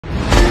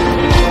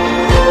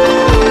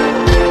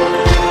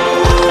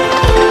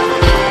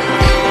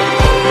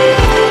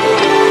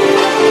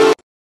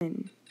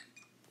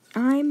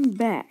I'm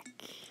back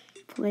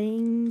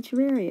playing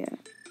Terraria.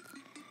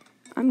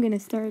 I'm gonna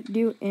start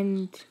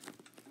and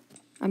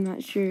I'm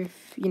not sure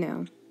if,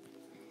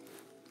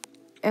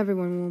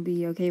 everyone will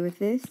be okay with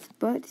this,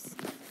 but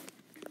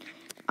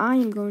I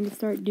am going to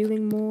start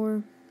doing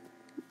more,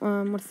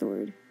 what's the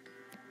word?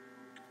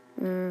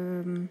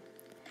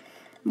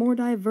 More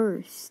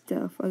diverse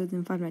stuff other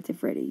than Five Nights at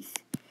Freddy's.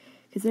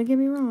 Because don't get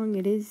me wrong,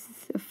 it is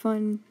a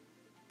fun,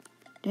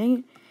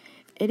 it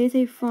is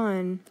a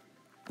fun,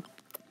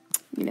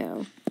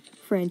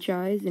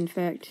 franchise. In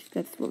fact,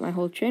 that's what my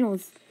whole channel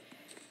is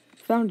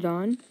founded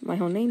on, my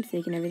whole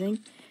namesake and everything.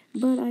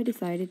 But I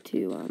decided to,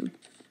 you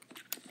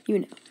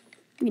know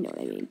what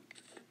I mean.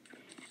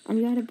 I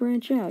gotta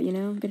branch out,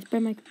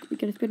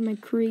 gotta spread my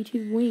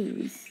creative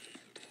wings.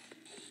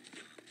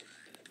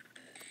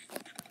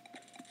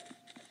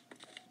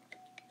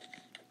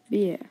 But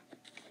yeah.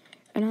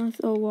 And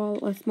also, while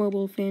us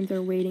mobile fans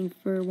are waiting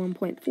for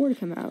 1.4 to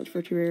come out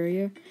for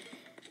Terraria,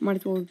 might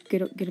as well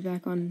get it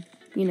back on,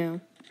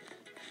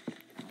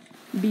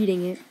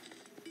 beating it.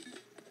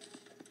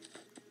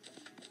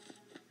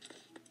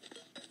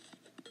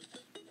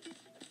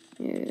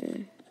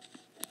 Yeah.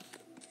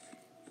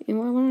 And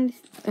what I wanted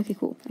to... Okay,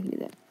 cool. I can do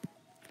that.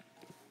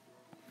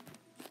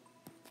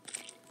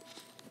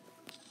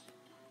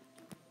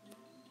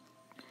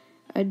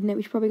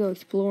 We should probably go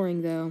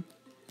exploring, though.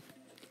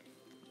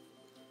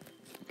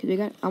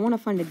 Because I want to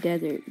find a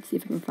desert. See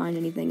if I can find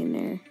anything in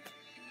there.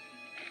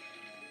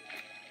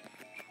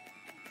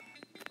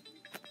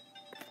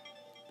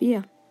 But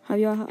yeah. Are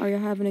y'all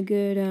having a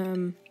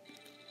good,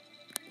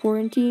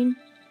 quarantine?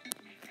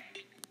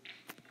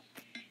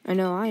 I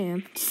know I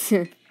am.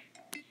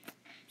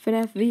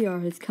 FNAF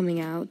VR is coming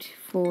out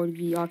for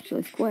the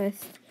Oculus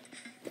Quest,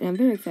 and I'm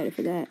very excited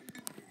for that.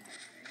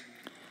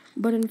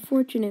 But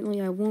unfortunately,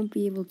 I won't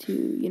be able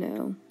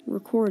to,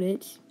 record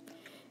it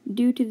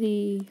due to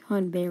the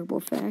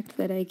unbearable fact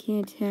that I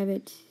can't have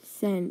it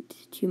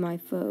sent to my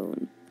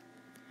phone.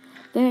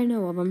 That I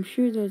know of. I'm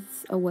sure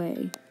there's a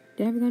way.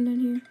 Did I have a gun down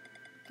here?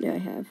 Yeah, I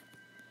have.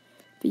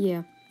 But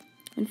yeah,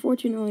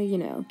 unfortunately,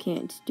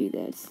 can't do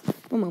this.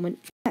 One moment.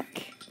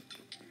 Back.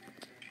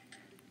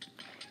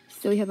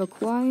 So we have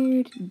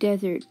acquired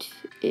Desert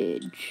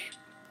Edge,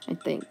 I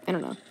think. I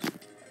don't know.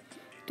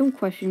 Don't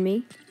question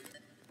me.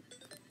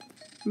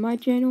 My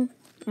channel,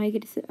 I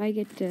get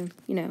to,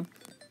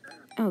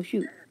 Oh,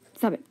 shoot.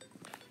 Stop it.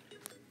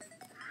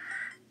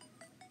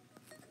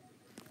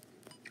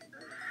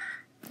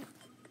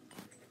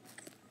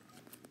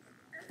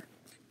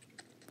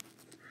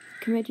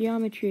 Commit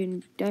geometry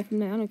and die from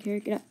that. I don't care.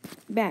 Get up.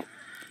 Back.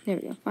 There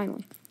we go.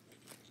 Finally.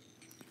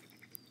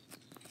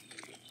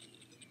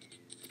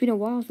 It's been a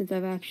while since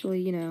I've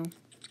actually,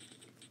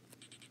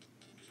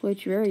 played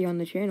Terraria on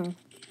the channel.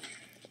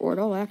 Or at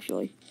all,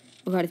 actually.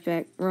 Oh god, it's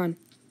back. Run.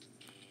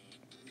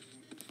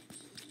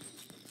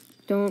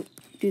 Don't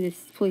do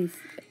this, please.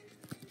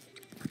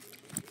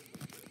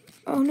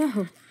 Oh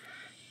no.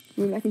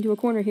 We're back into a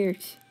corner here.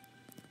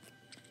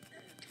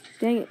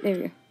 Dang it. There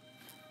we go.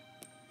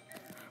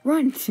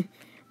 Run!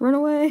 Run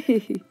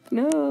away!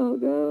 No,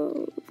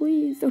 go!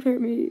 Please, don't hurt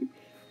me.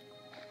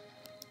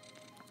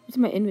 What's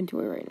in my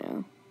inventory right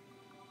now?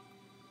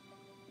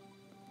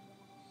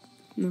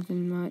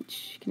 Nothing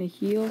much. Can I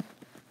heal?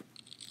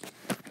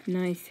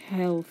 Nice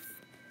health.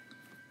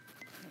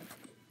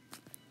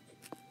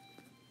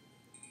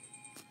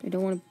 I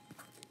don't want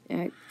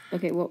to...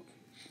 Okay, well...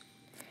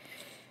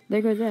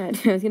 There goes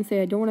that. I was going to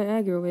say I don't want to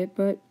aggro it,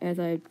 but as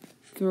I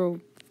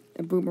throw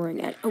a boomerang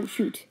at... Oh,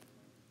 shoot.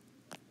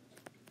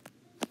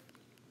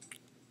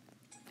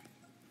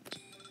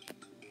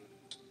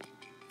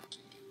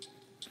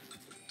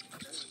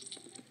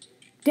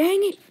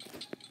 Dang it!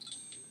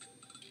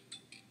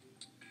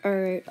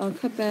 Alright, I'll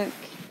cut back.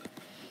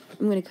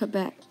 I'm going to cut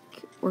back.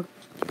 Or,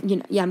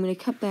 yeah, I'm going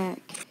to cut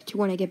back to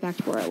when I get back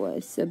to where I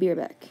was. So, be right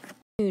back.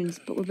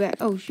 But we're back.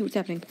 Oh, shoot, what's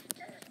happening?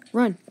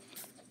 Run!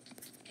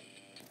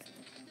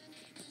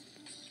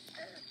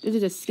 This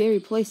is a scary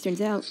place,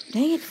 turns out.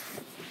 Dang it!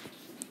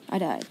 I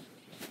died.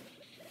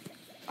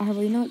 Alright,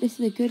 well, you know what? This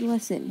is a good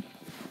lesson.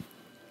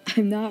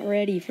 I'm not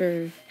ready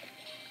for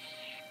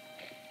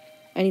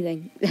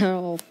anything at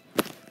all.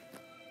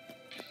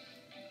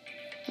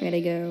 I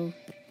gotta go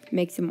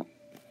make some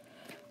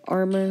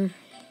armor.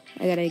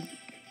 I gotta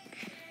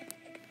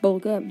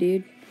bulk up,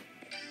 dude.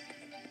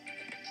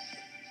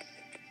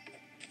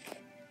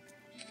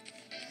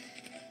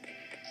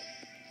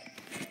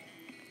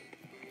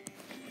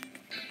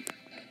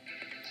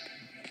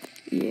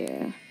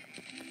 Yeah.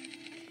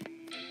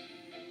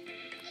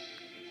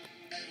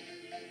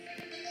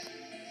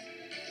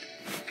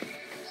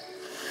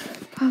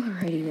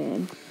 Alrighty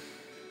then.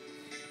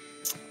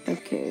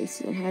 Okay,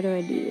 so how do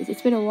I do this?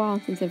 It's been a while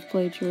since I've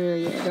played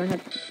Terraria. I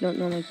don't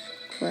normally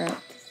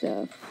craft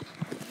stuff.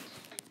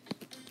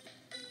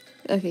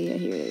 Okay, yeah,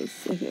 here it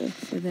is. Okay,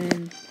 so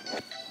then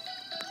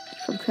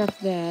from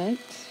craft that.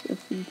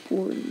 That's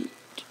important.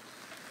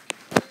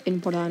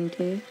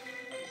 Importante.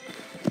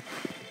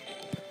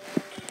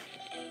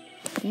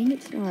 Dang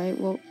it. Alright,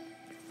 well.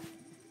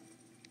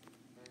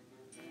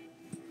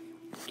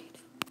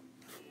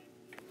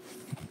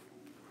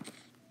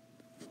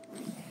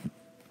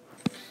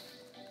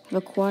 I've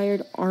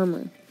acquired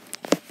armor.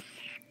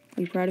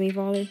 Are you proud of me,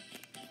 Father?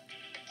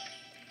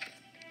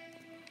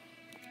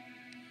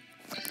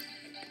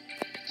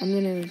 I'm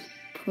gonna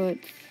put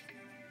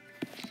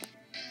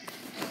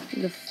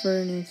the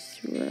furnace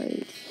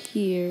right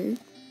here.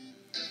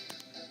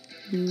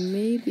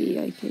 Maybe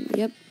I can,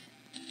 yep.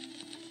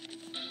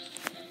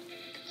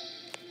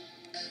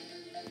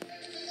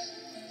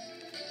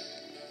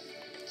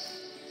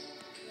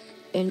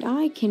 And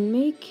I can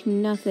make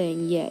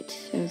nothing yet,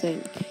 I don't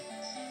think.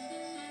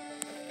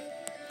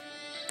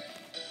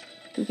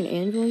 Make an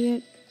anvil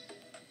yet?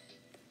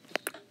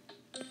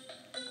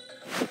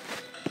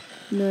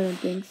 No, I don't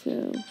think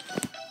so.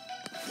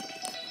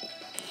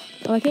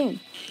 Oh, I can.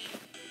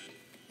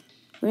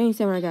 We're getting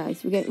somewhere,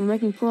 guys. We're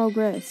making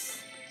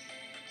progress.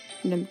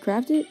 And then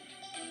craft it?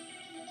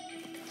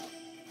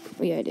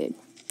 Oh yeah, I did.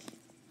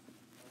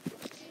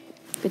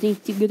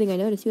 Good thing I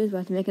noticed. He was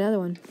about to make another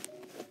one.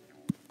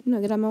 No,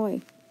 get out of my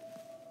way.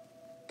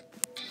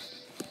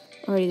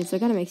 Alrighty, so I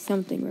gotta make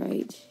something,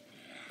 right?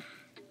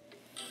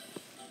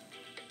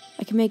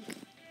 I can make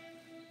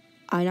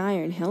an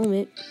iron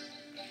helmet.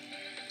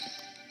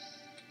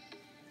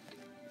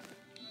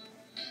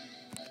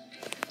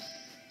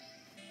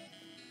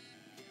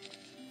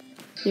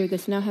 There we go,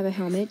 so now I have a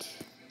helmet.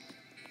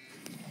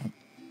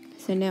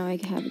 So now I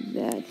have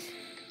that.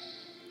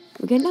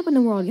 We're getting up in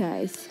the world,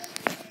 guys.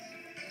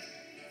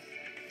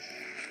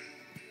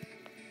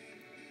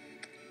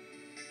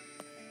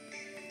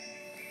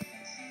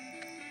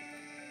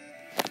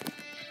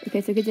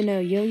 Okay, so good to know.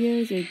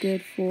 Yo-yos are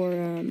good for,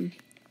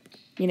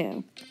 you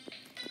know,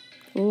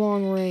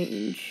 long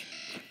range.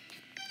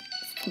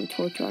 Let's put a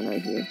torch on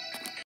right here.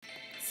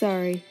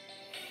 Sorry.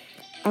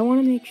 I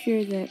want to make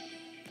sure that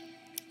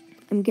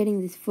I'm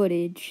getting this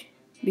footage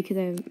because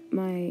I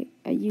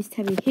used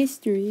to have a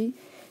history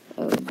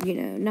of, you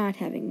know, not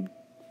saving.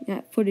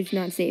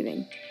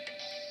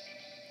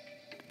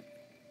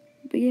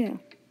 But yeah.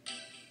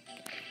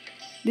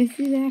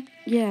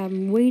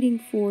 I'm waiting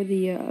for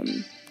the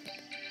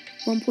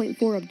 1.4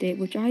 update,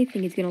 which I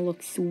think is going to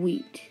look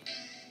sweet.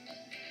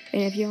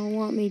 And if y'all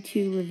want me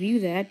to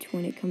review that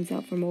when it comes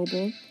out for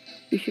mobile,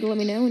 be sure to let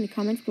me know in the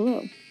comments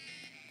below.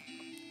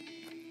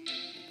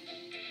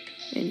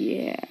 And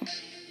yeah.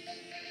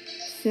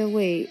 So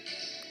wait.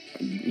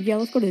 Yeah,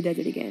 let's go to the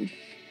desert again.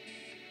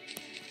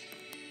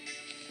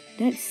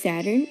 That's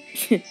Saturn?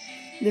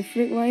 The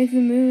frick, why is the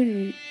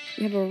moon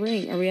have a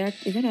ring?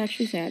 Is that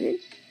actually Saturn?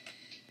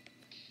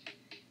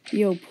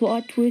 Yo,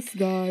 plot twist,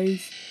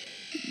 guys.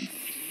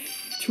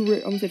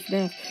 I almost said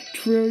FNAF.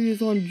 Terraria's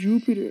on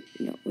Jupiter.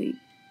 No, wait.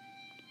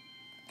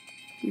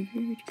 You're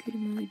very good at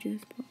my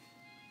just pop.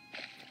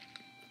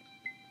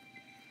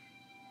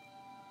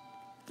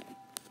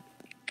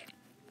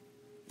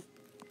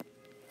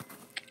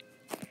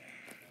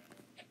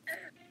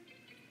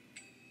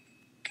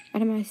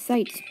 Out of my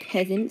sights,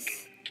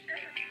 peasants.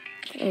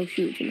 Oh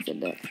shoot, shouldn't have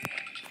said that.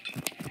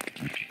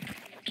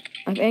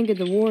 I've angered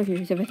the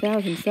warriors of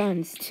 1,000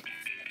 suns.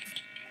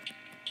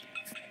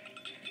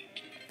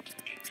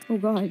 Oh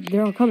god,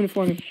 they're all coming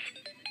for me.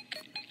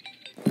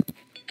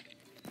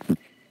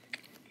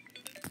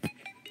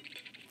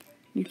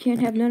 You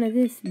can't have none of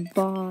this,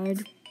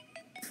 bod.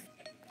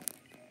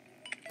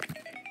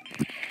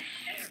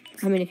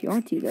 I mean, if you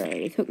want to, though,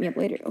 just hook me up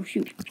later. Oh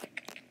shoot.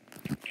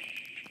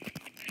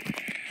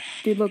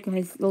 Dude, look,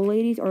 guys, the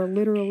ladies are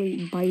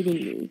literally biting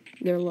me.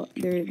 They're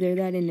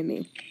that into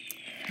me.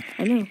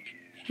 I know.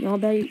 Y'all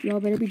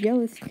better be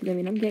jealous, because, I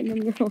mean, I'm getting them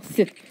girls.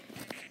 I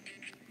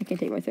can't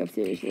take myself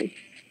seriously.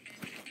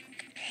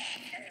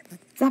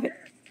 Stop it.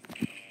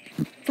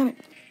 Stop it.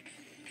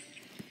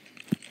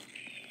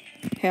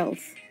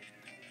 Health.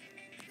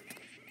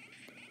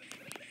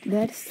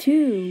 That's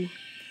 2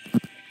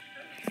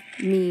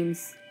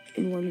 memes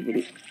in one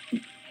video.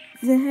 What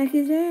the heck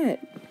is that?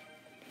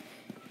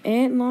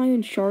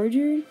 Antlion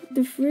Charger?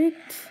 The frick?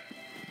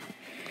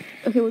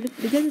 Okay, well,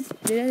 because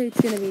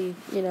it's gonna be,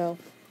 you know,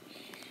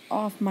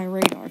 off my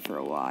radar for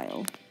a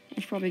while.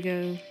 I should probably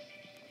go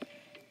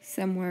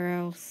somewhere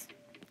else.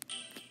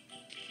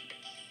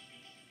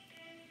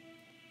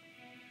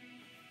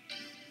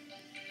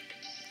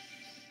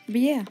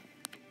 But yeah.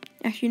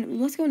 Actually,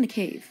 let's go in the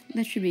cave.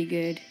 That should be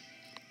good.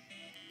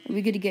 It'll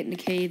be good to get in the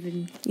cave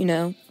and, you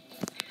know.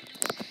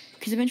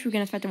 Because eventually we're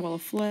gonna fight the wall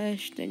of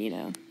flesh, then, you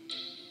know.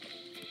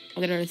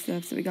 All that other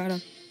stuff, so we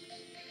gotta...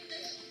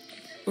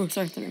 Oh,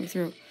 sorry, it's in my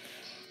throat.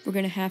 We're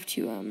gonna have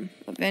to,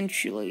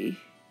 eventually...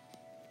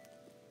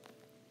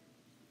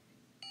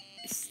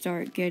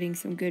 start getting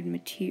some good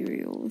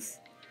materials.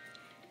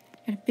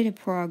 Got a bit of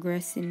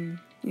progress in,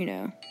 you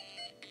know...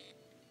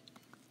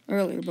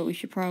 earlier, but we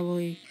should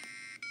probably...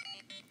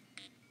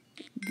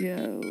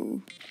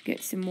 go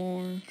get some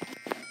more...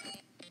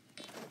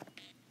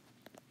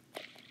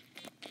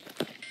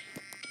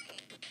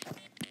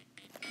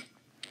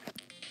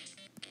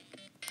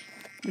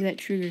 Look at that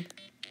trigger.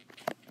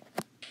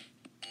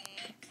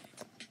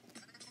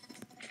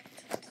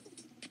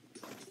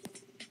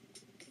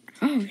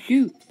 Oh,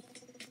 shoot.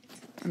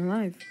 I'm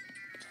alive.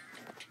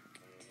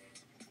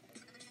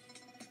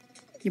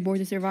 Your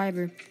boy's a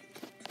survivor.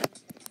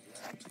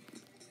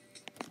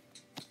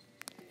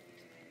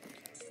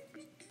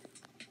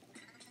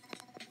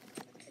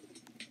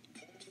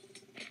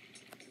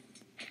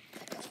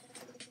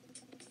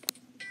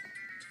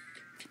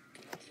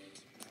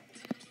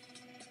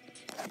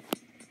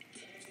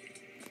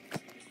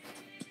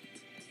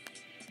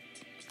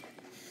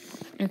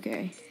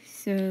 Okay,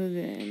 so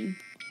then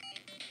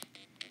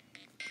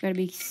gotta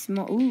be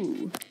small.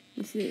 Ooh,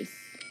 what's this?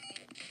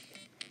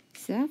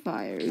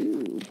 Sapphire.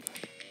 Ooh.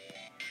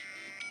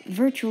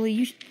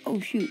 Virtually, oh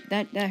shoot,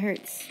 that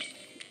hurts.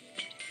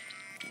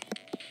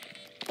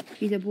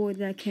 He's a boy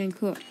that can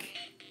cook.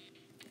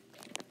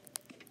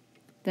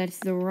 That's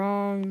the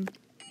wrong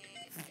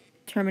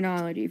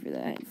terminology for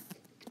that.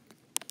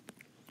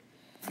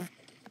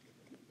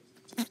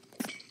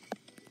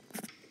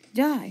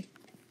 Die.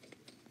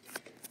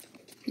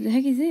 What the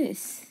heck is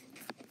this?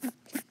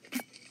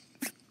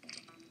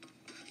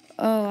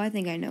 Oh, I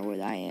think I know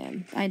where I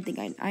am. I think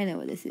I know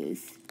what this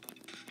is.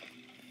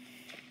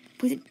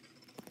 Place it,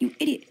 you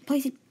idiot.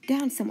 Place it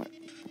down somewhere.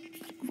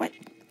 What?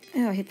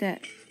 Oh, I hit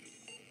that.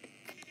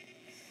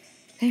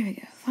 There we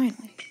go,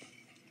 finally.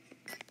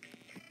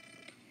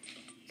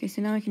 Okay,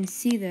 so now I can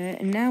see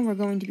that, and now we're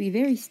going to be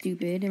very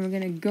stupid, and we're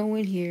going to go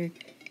in here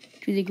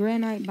to the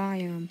granite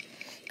biome.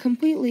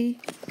 Completely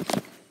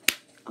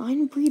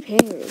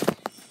unprepared.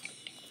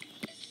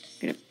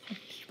 Get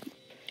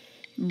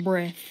a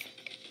breath.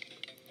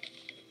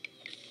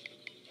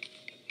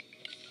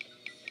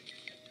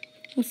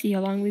 We'll see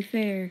how long we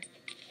fare.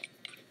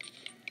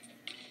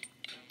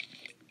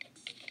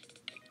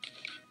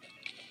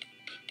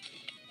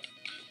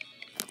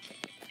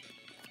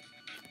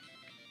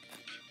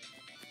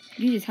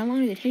 Jesus, how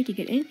long did it take to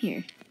get in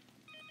here?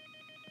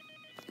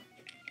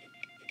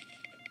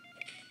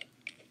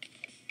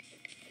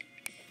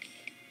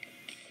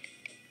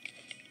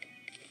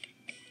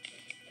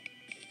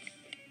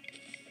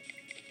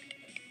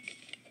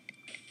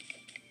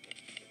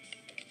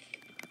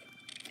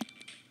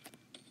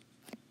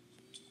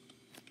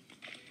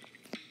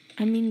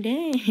 I mean,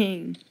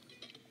 dang.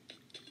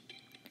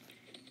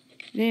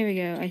 There we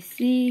go. I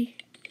see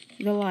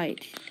the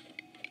light.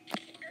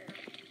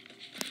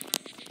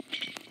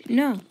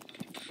 No.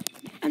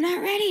 I'm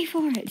not ready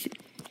for it.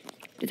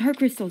 The heart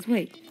crystals.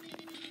 Wait.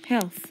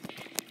 Health.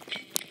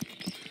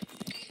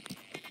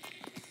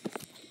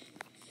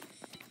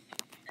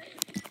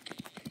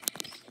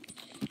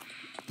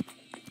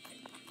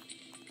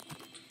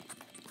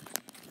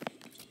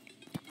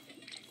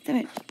 Stop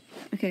it.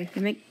 Okay,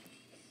 wait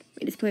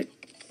this quick.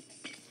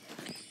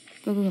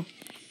 Go, go, go.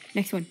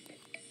 Next one.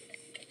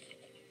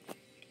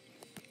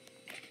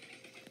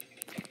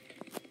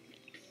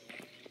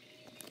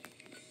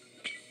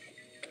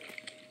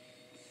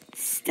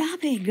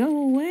 Stop it. Go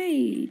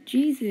away.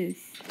 Jesus.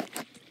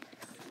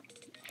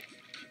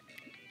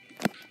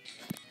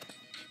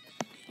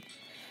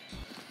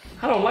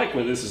 I don't like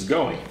where this is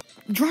going.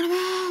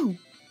 Geronimo!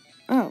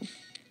 Oh.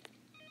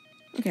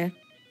 Okay.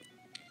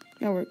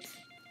 That works.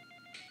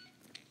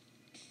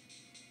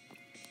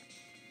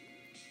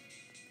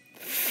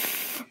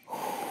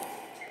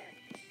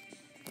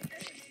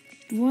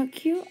 What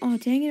killed? Oh,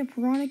 dang it, a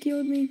piranha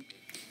killed me?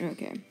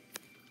 Okay.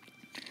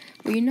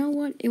 But you know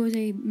what? It was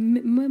a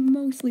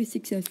mostly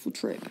successful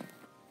trip.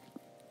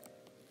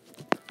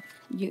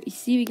 You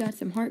see, we got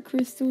some heart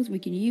crystals. We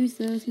can use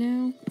those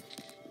now.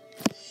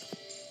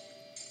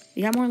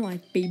 We got more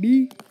life,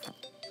 baby.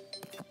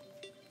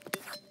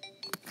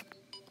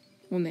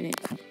 1 minute.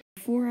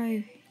 Before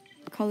I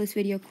call this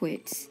video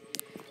quits,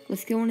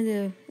 let's go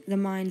into the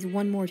mines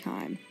one more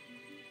time.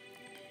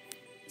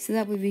 So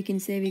that way we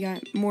can say we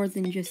got more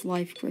than just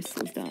life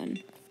crystals done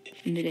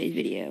in today's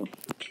video.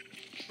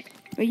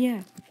 But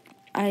yeah,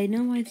 I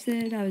know I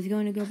said I was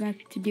going to go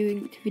back to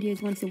doing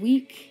videos once a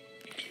week.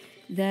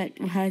 That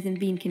hasn't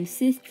been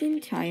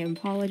consistent. I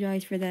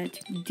apologize for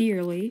that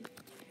dearly.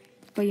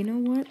 But you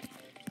know what?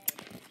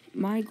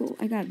 My goal,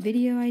 I got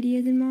video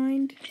ideas in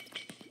mind.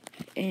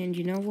 And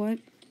you know what?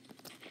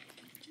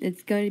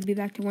 It's going to be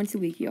back to once a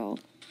week, y'all.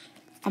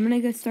 I'm going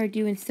to go start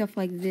doing stuff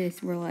like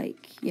this where,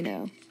 like, you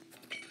know,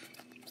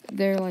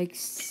 they're like,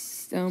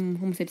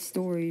 almost said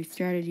story,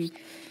 strategy,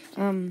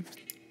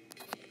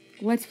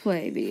 let's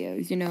play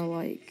videos, you know,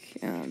 like,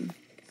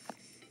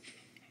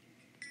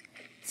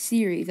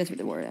 series, that's what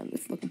the word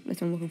that's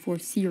what I'm looking for,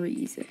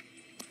 series.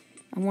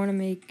 I want to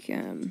make,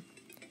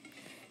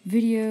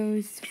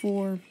 videos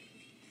for,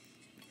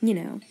 you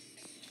know,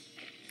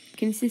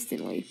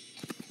 consistently,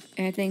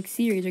 and I think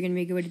series are going to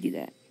be a good way to do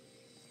that.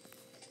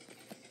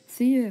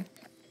 So, yeah.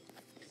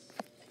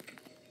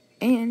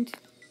 And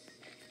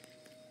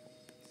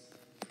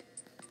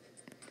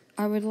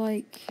I would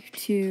like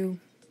to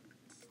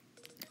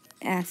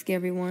ask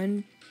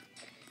everyone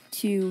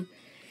to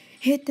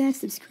hit that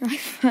subscribe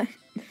button.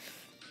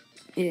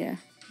 Yeah,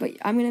 but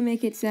I'm gonna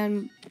make it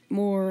sound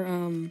more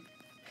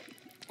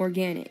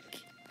organic,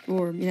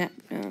 or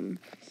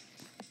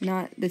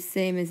not the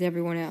same as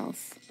everyone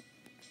else.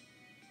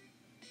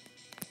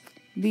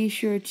 Be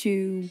sure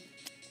to,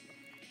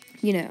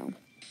 you know,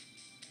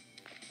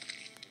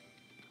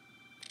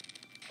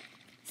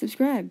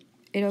 subscribe.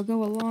 It'll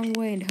go a long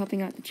way in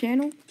helping out the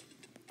channel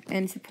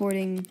and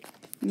supporting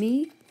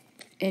me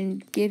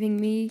and giving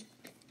me,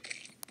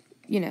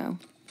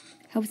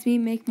 helps me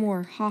make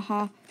more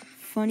haha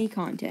funny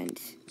content.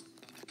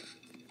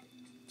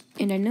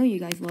 And I know you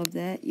guys love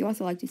that. You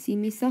also like to see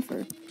me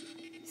suffer.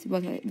 So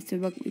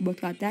we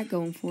both got that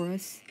going for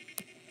us.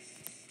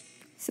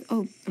 So,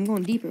 oh, I'm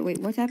going deeper. Wait,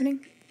 what's happening?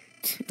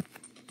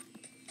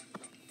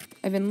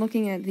 I've been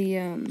looking at the,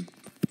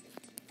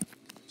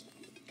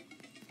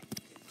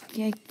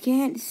 I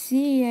can't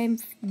see. I'm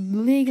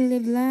legally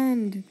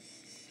blind.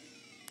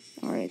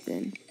 Alright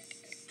then.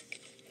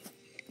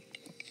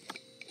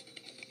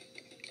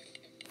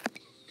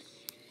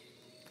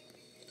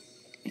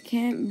 I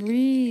can't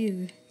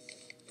breathe.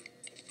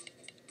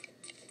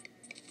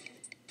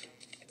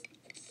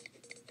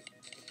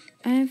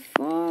 I've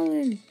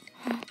fallen.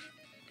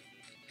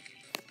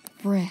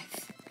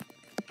 Breath.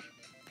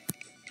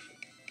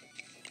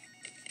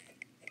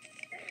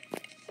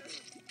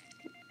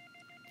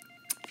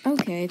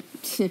 Okay.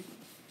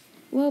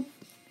 Well,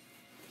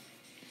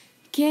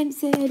 can't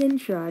say I didn't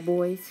try,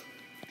 boys.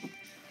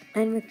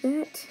 And with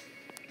that,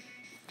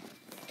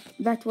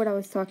 back to what I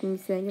was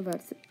saying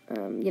about,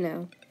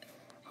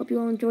 hope you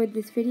all enjoyed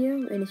this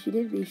video, and if you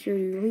did, be sure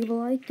to leave a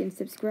like and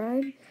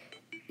subscribe,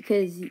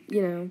 because,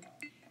 and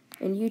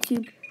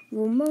YouTube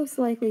will most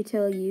likely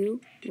tell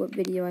you what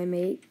video I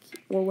make,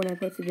 or when I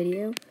post a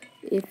video,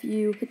 if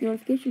you hit the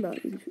notification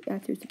button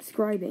after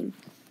subscribing.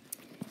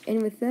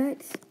 And with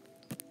that,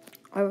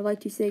 I would like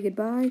to say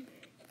goodbye,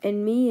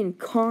 and me and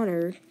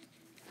Connor,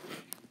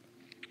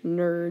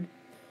 nerd.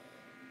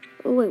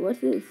 Oh wait, what's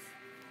this?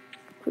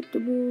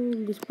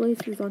 Equipable displays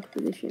horizontal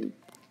position.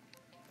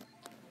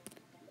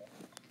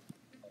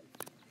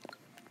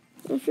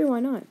 Well, sure, why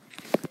not?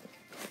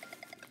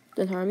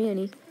 Doesn't harm me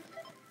any.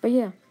 But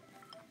yeah,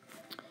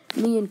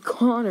 me and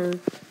Connor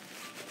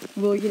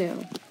will,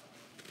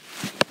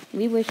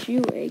 we wish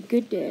you a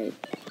good day.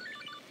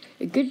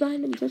 A goodbye,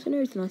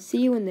 listeners, and I'll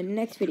see you in the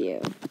next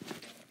video.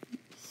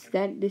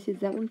 This is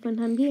That One Fun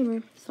Time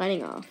Gamer,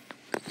 signing off.